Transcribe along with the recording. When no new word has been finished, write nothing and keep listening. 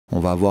On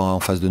va avoir en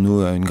face de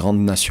nous une grande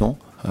nation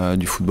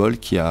du football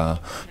qui a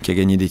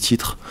gagné des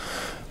titres,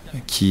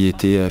 qui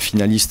était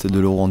finaliste de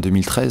l'Euro en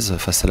 2013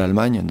 face à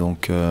l'Allemagne.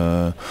 Donc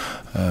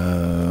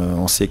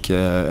on sait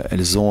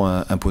qu'elles ont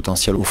un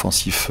potentiel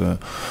offensif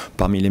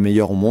parmi les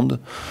meilleurs au monde.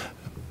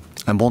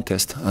 Un bon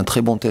test, un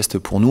très bon test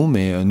pour nous,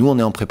 mais nous on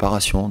est en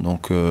préparation,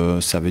 donc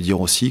ça veut dire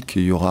aussi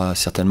qu'il y aura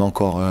certainement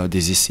encore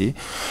des essais,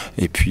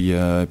 et puis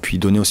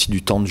donner aussi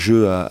du temps de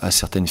jeu à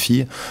certaines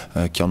filles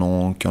qui en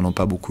ont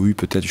pas beaucoup eu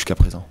peut-être jusqu'à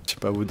présent. Je ne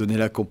vais pas vous donner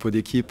la compo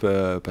d'équipe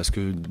parce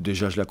que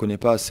déjà je la connais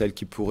pas, celle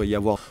qui pourrait y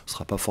avoir ne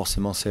sera pas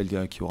forcément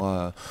celle qui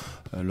aura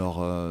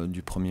lors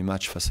du premier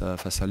match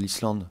face à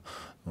l'Islande.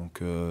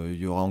 Donc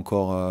il y aura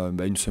encore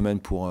une semaine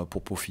pour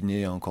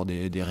peaufiner encore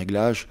des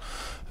réglages.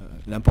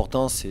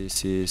 L'important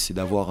c'est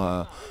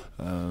d'avoir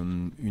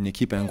une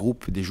équipe, un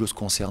groupe, des joueuses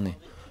concernées.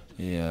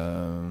 Et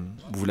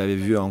vous l'avez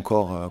vu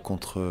encore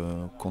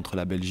contre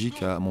la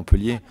Belgique à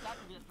Montpellier.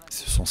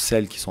 Ce sont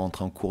celles qui sont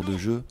entrées en cours de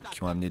jeu,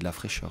 qui ont amené de la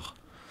fraîcheur,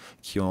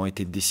 qui ont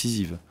été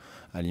décisives,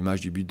 à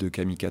l'image du but de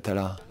Camille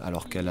Catala,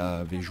 alors qu'elle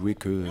avait joué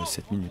que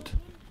 7 minutes.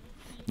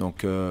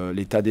 Donc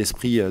l'état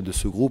d'esprit de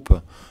ce groupe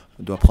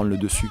doit prendre le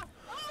dessus.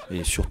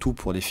 Et surtout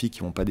pour les filles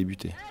qui ne vont pas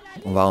débuter.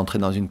 On va rentrer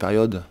dans une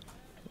période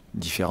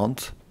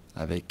différente,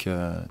 avec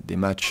des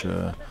matchs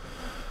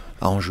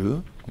à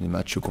enjeu, des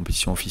matchs de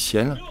compétition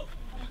officielle.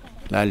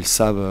 Là, elles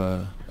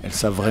savent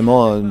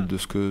vraiment de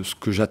ce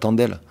que j'attends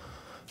d'elles.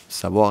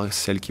 Savoir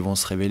celles qui vont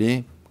se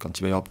révéler, quand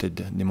il va y avoir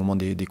peut-être des moments,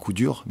 des coups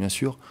durs, bien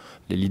sûr,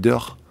 les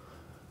leaders.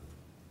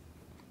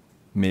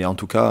 Mais en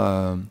tout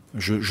cas,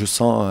 je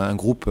sens un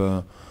groupe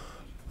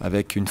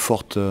avec une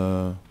forte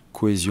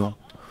cohésion.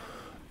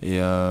 Et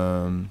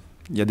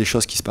il y a des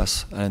choses qui se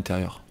passent à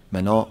l'intérieur.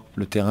 Maintenant,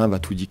 le terrain va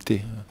tout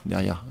dicter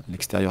derrière.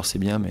 L'extérieur, c'est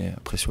bien, mais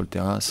après, sur le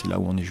terrain, c'est là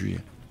où on est jugé.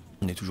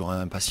 On est toujours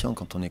impatient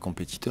quand on est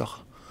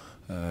compétiteur.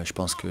 Je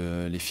pense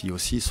que les filles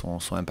aussi sont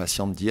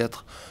impatientes d'y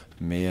être,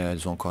 mais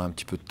elles ont encore un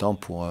petit peu de temps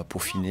pour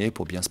peaufiner,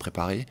 pour bien se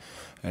préparer.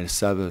 Elles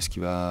savent ce qui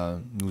va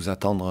nous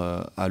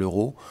attendre à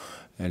l'Euro.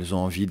 Elles ont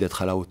envie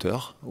d'être à la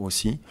hauteur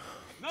aussi.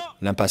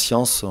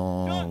 L'impatience,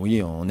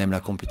 oui, on aime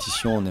la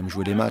compétition, on aime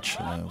jouer les matchs.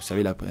 Vous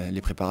savez,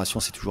 les préparations,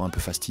 c'est toujours un peu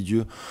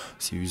fastidieux,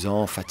 c'est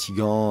usant,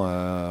 fatigant,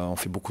 on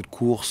fait beaucoup de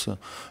courses,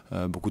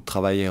 beaucoup de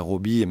travail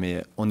aérobie,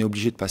 mais on est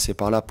obligé de passer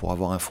par là pour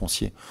avoir un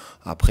foncier.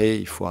 Après,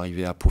 il faut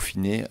arriver à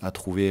peaufiner, à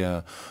trouver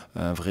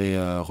un vrai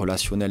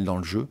relationnel dans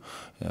le jeu,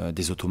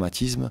 des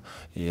automatismes,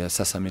 et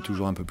ça met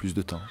toujours un peu plus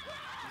de temps.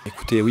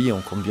 Écoutez, oui,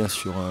 on compte bien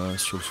sur le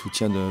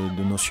soutien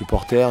de nos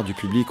supporters, du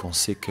public. On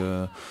sait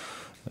que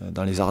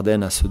dans les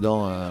Ardennes, à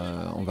Sedan,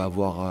 on va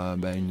avoir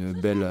une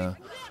belle,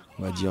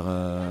 on va dire,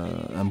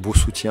 un beau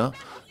soutien.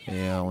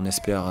 Et on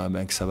espère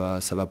que ça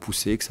va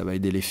pousser, que ça va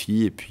aider les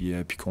filles, et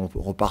puis qu'on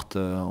reparte,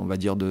 on va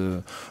dire,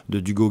 de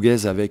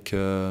Dugauguez avec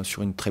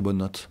sur une très bonne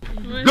note.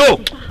 Go,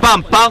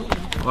 pam pam,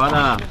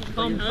 voilà.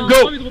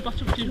 Go.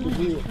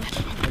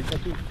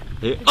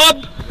 Et hop.